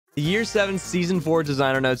The Year 7 Season 4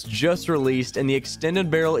 designer notes just released, and the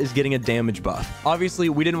extended barrel is getting a damage buff. Obviously,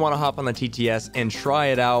 we didn't want to hop on the TTS and try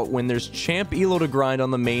it out when there's champ elo to grind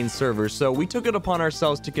on the main server, so we took it upon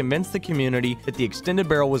ourselves to convince the community that the extended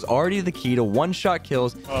barrel was already the key to one-shot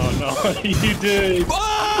kills. Oh no, you did.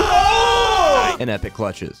 Oh! And epic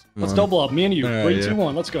clutches. Let's double up, me and you. Right, 3, 2,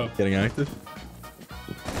 1, let's go. Getting active.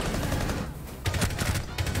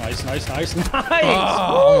 Nice, nice, nice, nice.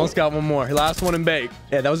 Oh, almost got one more. Last one in bake.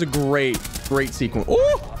 Yeah, that was a great sequence.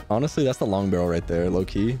 Ooh! Honestly, that's the long barrel right there, low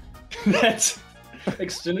key. That's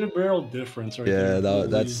extended barrel difference right there. Yeah,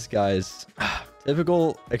 that's guys.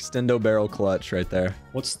 Typical extendo barrel clutch right there.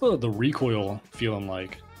 What's the recoil feeling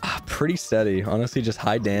like? Pretty steady. Honestly, just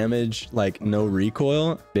high damage, like no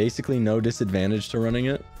recoil. Basically, no disadvantage to running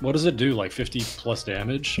it. What does it do? Like 50 plus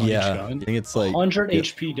damage on each Yeah, gun? I think it's like 100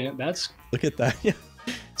 HP damage. That's look at that. Yeah.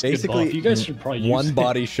 Basically, you guys should probably use one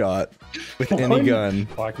body shot with any gun.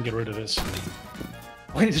 Oh, I can get rid of this.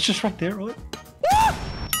 Wait, it's just right there. What?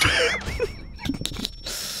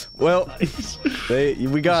 Well,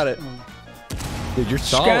 we got it. Dude, you're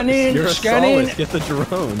solid. Scanning, You're a scanning. solid. Get the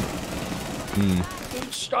drone.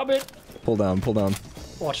 Stop it. Pull down, pull down.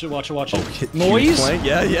 Watch it, watch it, watch it. Huge Noise? flank.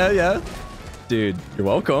 Yeah. Dude, you're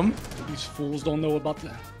welcome. These fools don't know about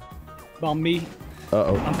me.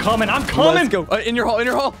 Uh-oh. I'm coming, I'm coming. Let's go. In your hole, in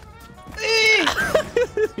your hole.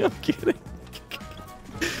 I'm kidding.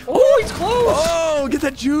 Oh, he's close. Oh, get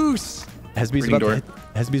that juice. Hesby's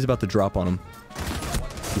about to drop on him.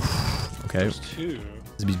 Oof. Okay. There's 2.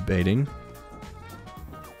 Hesby's baiting.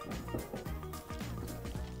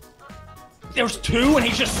 There's 2 and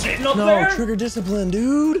he's just sitting up there? No, trigger discipline,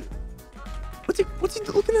 dude. What's he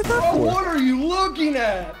looking at that for? What are you looking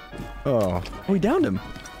at? Oh, we downed him.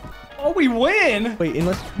 Oh, we win. Wait, and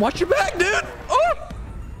let's watch your back, dude. Oh,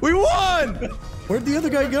 we won. Where'd the other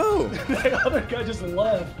guy go? The other guy just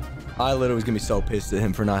left. I literally was gonna be so pissed at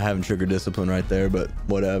him for not having trigger discipline right there, but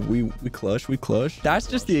whatever. We clutch. That's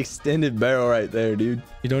just the extended barrel right there, dude.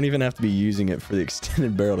 You don't even have to be using it for the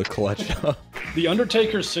extended barrel to clutch up. The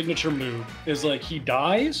Undertaker's signature move is like he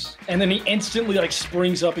dies and then he instantly like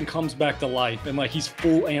springs up and comes back to life and like he's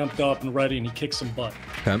full amped up and ready and he kicks some butt.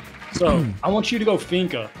 Okay. So I want you to go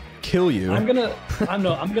Finka. Kill you. I'm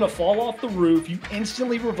gonna fall off the roof. You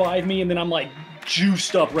instantly revive me, and then I'm like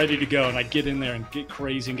juiced up, ready to go, and I get in there and get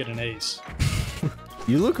crazy and get an ace.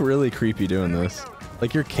 You look really creepy doing this.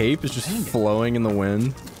 Like your cape is just flowing in the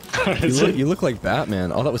wind. You look like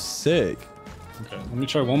Batman. Oh, that was sick. Okay, let me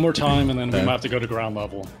try one more time, and then we might have to go to ground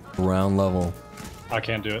level. Ground level. I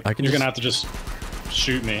can't do it. You're gonna have to just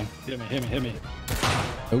shoot me. Hit me.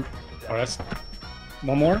 Oh. All right, that's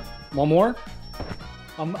one more.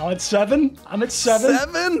 I'm at 7. I'm at 7.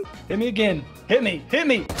 7? Hit me again. Hit me.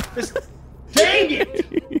 Dang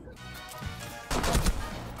it!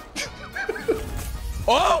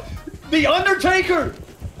 Oh! The Undertaker!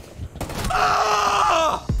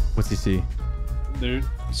 Ah! What's he see? Dude,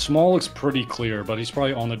 small looks pretty clear, but he's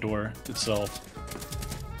probably on the door itself.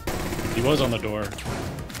 He was on the door.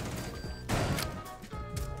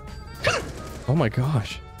 Oh my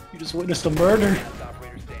gosh. You just witnessed a murder.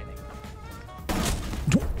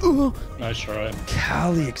 Nice try.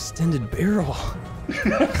 Cali extended barrel.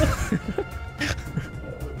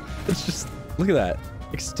 It's just, look at that.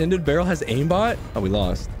 Extended barrel has aimbot? Oh, we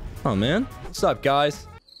lost. Oh, man. What's up, guys?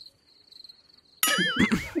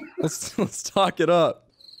 let's talk it up.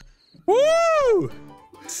 Woo!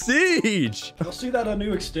 Siege! Y'all see that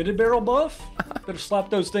new extended barrel buff? Better slap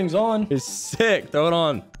those things on. It's sick. Throw it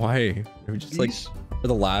on. Why? Are we just like, we're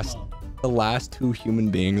the last 2 human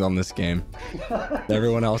beings on this game.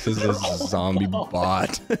 Everyone else is a zombie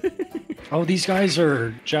bot. Oh, these guys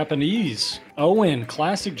are Japanese. Owen,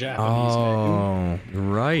 classic Japanese. Oh, you're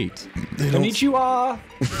right. Konnichiwa.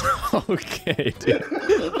 Okay, dude.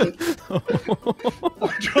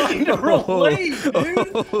 I'm trying to relate,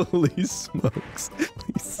 dude. Holy smokes.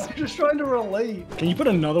 I'm just trying to relate. Can you put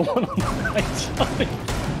another one on the right side?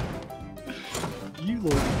 You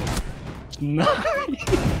look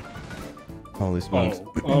nice. Holy smokes.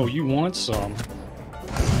 Oh, you want some?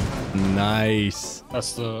 Nice.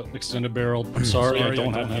 That's the extended barrel. I'm sorry, I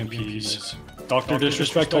don't have MPs. Dr.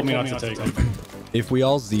 Disrespect told me not to take them. If we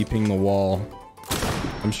all zeeping the wall,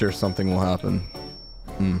 I'm sure something will happen.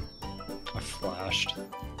 I flashed.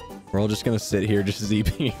 We're all just gonna sit here just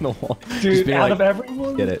zeeping the wall. Dude, out of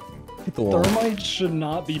everyone, get it. Hit the wall. Thermite should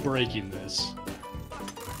not be breaking this.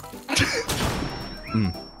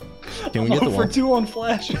 Can we get the wall? For 2 on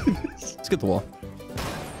flash. Let's get the wall.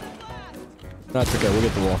 That's okay, we'll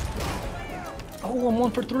get the wall. Oh, I'm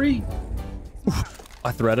 1 for 3.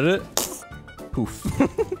 I threaded it. Poof.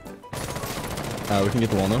 We can get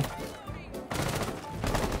the wall now.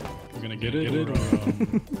 I'm gonna get it.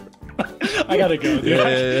 I gotta go, dude.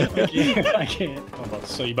 Yeah. I can't.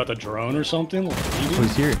 So you about to drone or something? Like, Oh,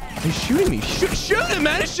 he's here. He's shooting me. Shoot him,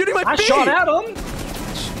 man. He's shooting my feet. I shot at him.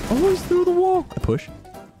 Oh, he's through the wall. I push.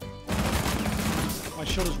 My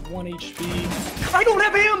shot is 1 HP. I don't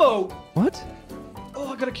have ammo. What?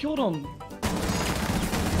 Oh, I gotta kill him.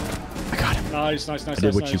 I got him. Nice. I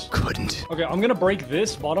did what you couldn't. Okay, I'm gonna break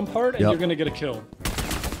this bottom part, and Yep. you're gonna get a kill.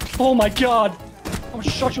 Oh my god! I'm gonna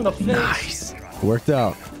shot you in the face. Nice. Worked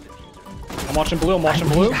out. I'm watching blue. I'm watching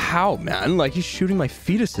blue. How, man? Like, he's shooting my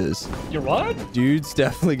fetuses. You're what? Dude's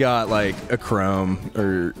definitely got, like, a chrome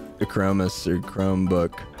or a chromus or chrome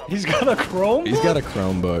book. He's got a chrome. He's got a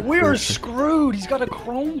chrome book. We are screwed. He's got a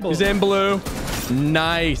chrome book. He's in blue.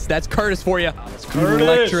 Nice. That's Curtis for you. Curtis.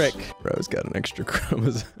 Electric. Bro's got an extra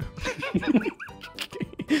chromosome.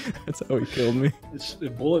 That's how he killed me. It's a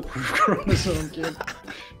bulletproof chromosome, kid.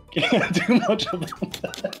 Can't do much about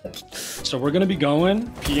that. So we're gonna be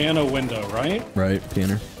going piano window, right? Right,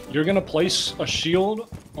 piano. You're gonna place a shield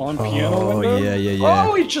on piano window. Yeah.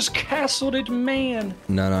 Oh, he just castled it, man.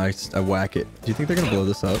 No, I whack it. Do you think they're gonna blow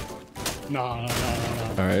this up? No. All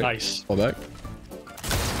right. Nice. Pull back.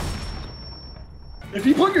 If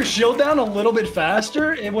you put your shield down a little bit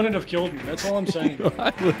faster, it wouldn't have killed me. That's all I'm saying.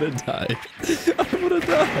 I would have died. I would have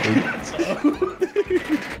died.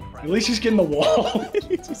 At least he's getting the wall.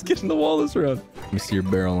 He's getting the wall this round. Let me see your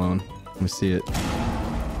barrel on. Let me see it.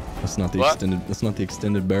 That's not the What? extended. That's not the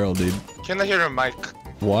extended barrel, dude. Can I hear your mic?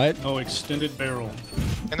 What? Oh, extended barrel.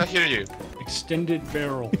 Can I hear you? Extended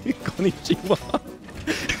barrel. Konnichiwa.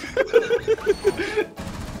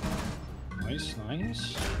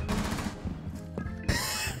 Nice. I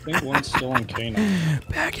think one's still on K now.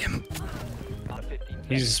 Bag him.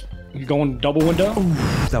 He's going double window.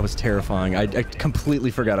 That was terrifying. I completely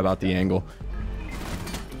forgot about the angle.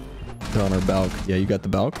 They're on our balk. Yeah, you got the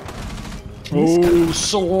balk? Oh,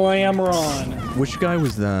 slam run. Which guy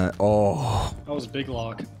was that? Oh. That was Big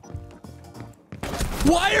Lock.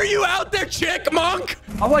 Why are you out there, chick monk?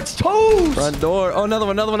 Oh, it's toes. Front door. Oh, another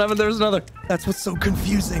one, Evan. There's another. That's what's so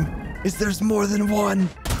confusing, is there's more than one.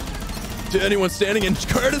 To anyone standing in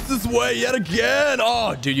Curtis's way yet again.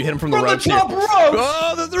 Oh, dude, you hit him from the ropes here. top ropes.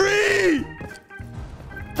 Oh, the three.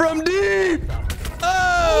 From deep.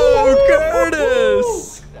 Oh,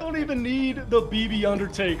 Curtis. Don't even need the BB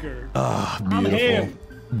Undertaker. Ah, I'm beautiful. him.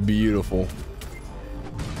 Beautiful.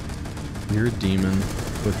 You're a demon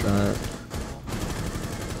with that.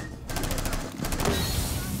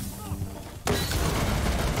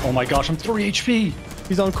 Oh my gosh, I'm 3 HP.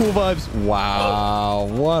 He's on cool vibes. Wow,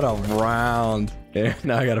 what a round. Yeah,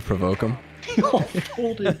 now I gotta provoke him.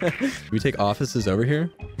 Folded. Can we take offices over here?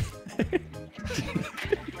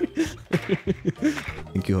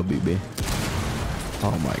 Thank you, Habibi.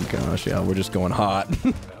 Oh my gosh, yeah, we're just going hot.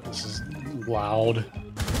 This is loud.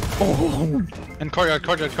 Oh, And courtyard.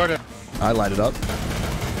 I light it up.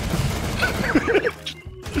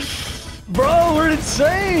 Bro, we're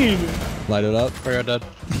insane. Light it up. Courtyard dead.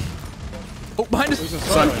 Oh, behind us. There's a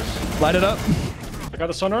Sun. sunrise. Light it up. I got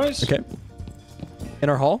the sunrise. Okay. In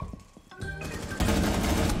our hall.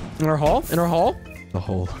 In our hall. In our hall. The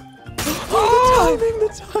hole. Oh,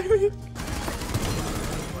 the timing.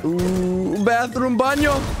 Ooh, bathroom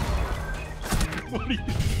baño.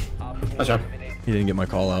 Nice job. He didn't get my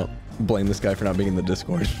call out. Blame this guy for not being in the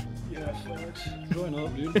Discord. Yeah, facts. Going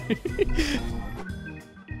up, dude.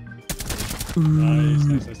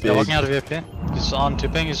 Nice. They're walking out of VIP. He's on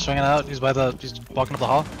tipping, he's swinging out, he's walking up the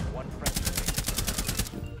hall.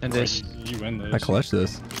 And this. You win this. I clutched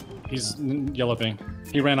this. He's yellow ping.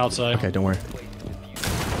 He ran outside. Okay, don't worry.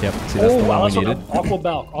 Yep, see, that's the one we needed. Aqua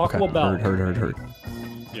Balk. Aqua Okay, Balk. hurt.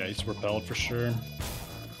 Yeah, he's repelled for sure.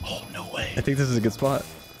 Oh, no way. I think this is a good spot.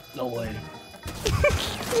 No way.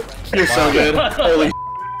 You're so good. Holy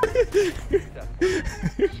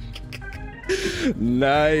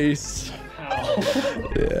Nice. Ow.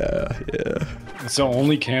 Yeah. It's the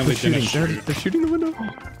only cam they didn't shoot. They're shooting the window.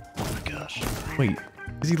 Oh my gosh. Wait,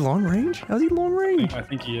 is he long range? How's he long range? I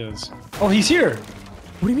think he is. Oh, he's here.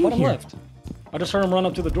 What do you mean Bottom here? left. I just heard him run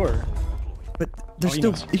up to the door. But they're Oh, he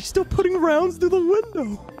still knows. he's still putting rounds through the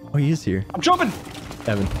window. Oh, he is here. I'm jumping.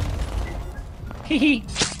 Evan. Hee hee.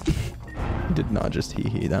 He did not just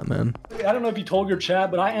hee that man. I don't know if you told your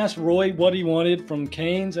chat, but I asked Roy what he wanted from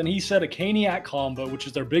Cane's, and he said a Caniac combo, which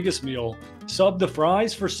is their biggest meal. Sub the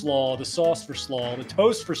fries for slaw, the sauce for slaw, the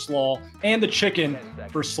toast for slaw, and the chicken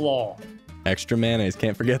for slaw. Extra mayonnaise,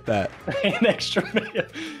 can't forget that. And extra mayo.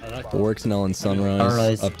 Works in Ellen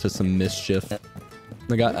Sunrise, up to some mischief.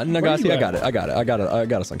 Nagasi, I got it. I got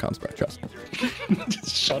us on comms, bro. Trust me.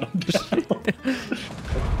 Just shut him down.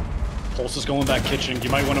 Pulse is going back kitchen. You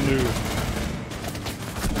might want to move.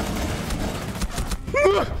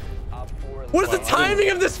 What is the timing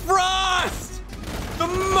of this frost? The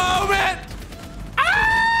moment.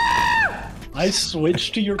 Ah! I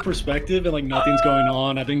switched to your perspective and like nothing's going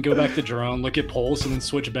on. I didn't go back to drone, look at Pulse, and then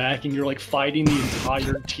switch back, and you're like fighting the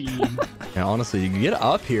entire team. Yeah, honestly, you get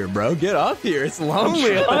up here, bro. Get up here. It's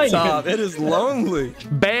lonely at the top. It is lonely.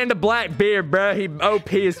 Band of Blackbeard, bro. He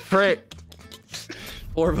OP as frick.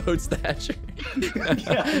 4 votes Thatcher. Yeah,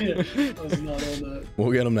 I was not on that.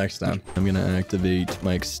 We'll get him next time. I'm gonna activate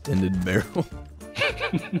my extended barrel.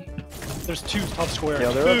 There's 2 top square.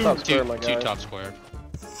 Yeah, they're up top square, my Two guy. top square.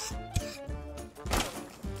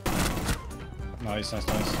 Nice.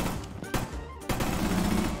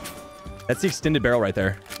 That's the extended barrel right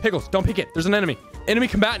there. Pickles, don't peek it. There's an enemy. Enemy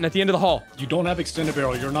combatant at the end of the hall. You don't have extended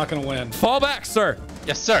barrel. You're not gonna win. Fall back, sir.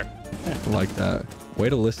 Yes, sir. I like that. Way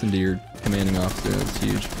to listen to your commanding officer. That's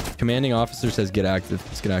huge. Commanding officer says get active.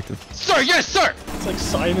 Let's get active. Sir, yes, sir. It's like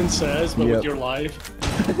Simon Says, but with your life.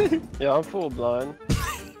 Yeah, I'm full blind.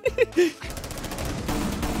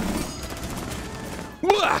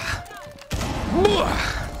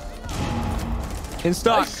 In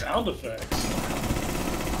stock. Nice sound effects.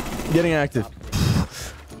 Getting active.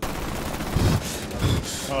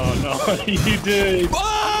 Oh no, you did.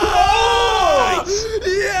 Oh!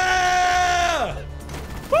 Yeah!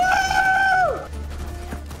 Woo!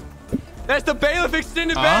 That's the bailiff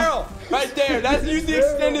extended barrel right there. That's use the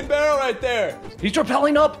extended barrel right there. He's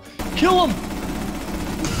rappelling up. Kill him.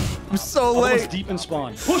 I'm so Other one's late. deep in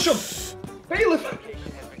spawn. Push him. Bailiff.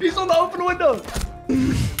 He's on the open window.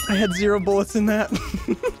 I had 0 bullets in that.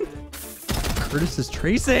 Curtis is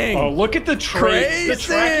tracing. Oh, look at the trade. The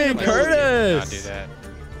tracking ability. Curtis. Not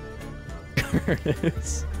do that.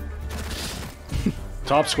 Curtis.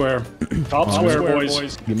 Top square. Top square,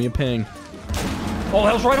 boys. Give me a ping. Oh,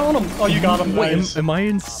 that was right on him. Oh, you got him. Wait, Nice. am I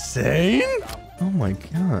insane? Oh my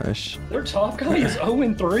gosh. Their top guy is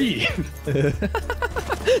 0-3.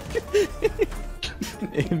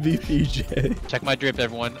 MVPJ. Check my drip,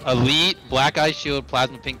 everyone. Elite, black eye shield,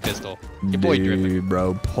 plasma pink pistol. Your boy dripping. Dude,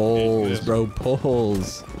 bro, polls, bro,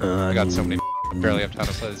 polls. I got so many. Barely have time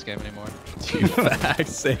to play this game anymore. Dude, fact,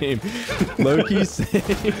 same. Low-key,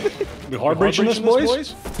 same. We hard breaching this,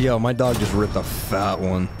 boys? Yo, my dog just ripped a fat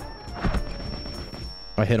one.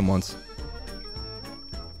 I hit him once.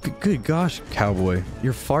 Good gosh, cowboy.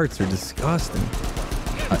 Your farts are disgusting.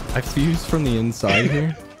 I fused from the inside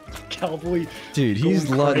here. Cowboy. Dude, he's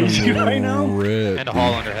Going letting crazy right now. rip. And a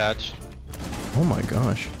hall under hatch. Oh my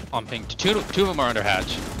gosh. On pink. Two of them are under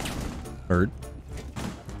hatch. Hurt.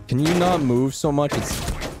 Can you not move so much?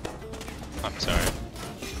 It's... I'm sorry.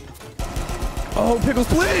 Oh, Pickles,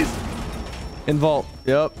 please! In vault.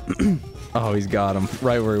 Yep. Oh, he's got him.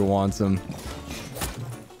 Right where he wants him.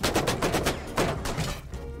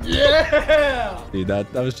 Yeah! Dude,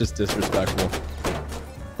 that was just disrespectful.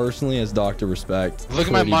 Personally, as Dr. Respect. Look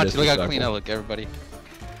at my pretty munch. Look how disrespectful. clean I look, everybody.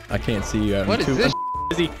 I can't see you. What is this?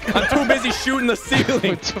 I'm too busy shooting the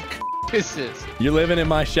ceiling. What the is this? You're living in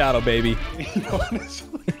my shadow, baby. Honestly.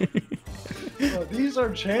 Oh, these are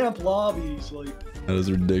champ lobbies. Like, That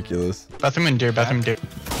is ridiculous. Bathroom and deer, bathroom deer.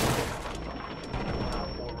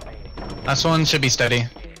 Last one should be steady.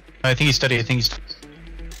 I think he's steady, I think he's...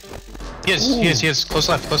 He is. Close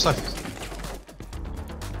left, close left.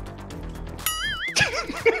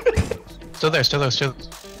 Still there.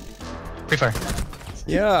 Free fire.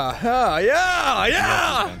 Yeah,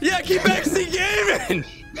 keep XC gaming.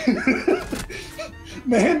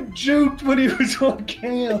 man juked when he was on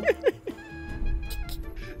cam.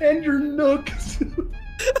 And your nooks.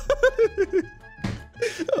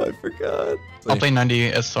 Oh, I forgot. I'll play 90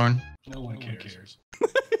 as Thorn. No one cares.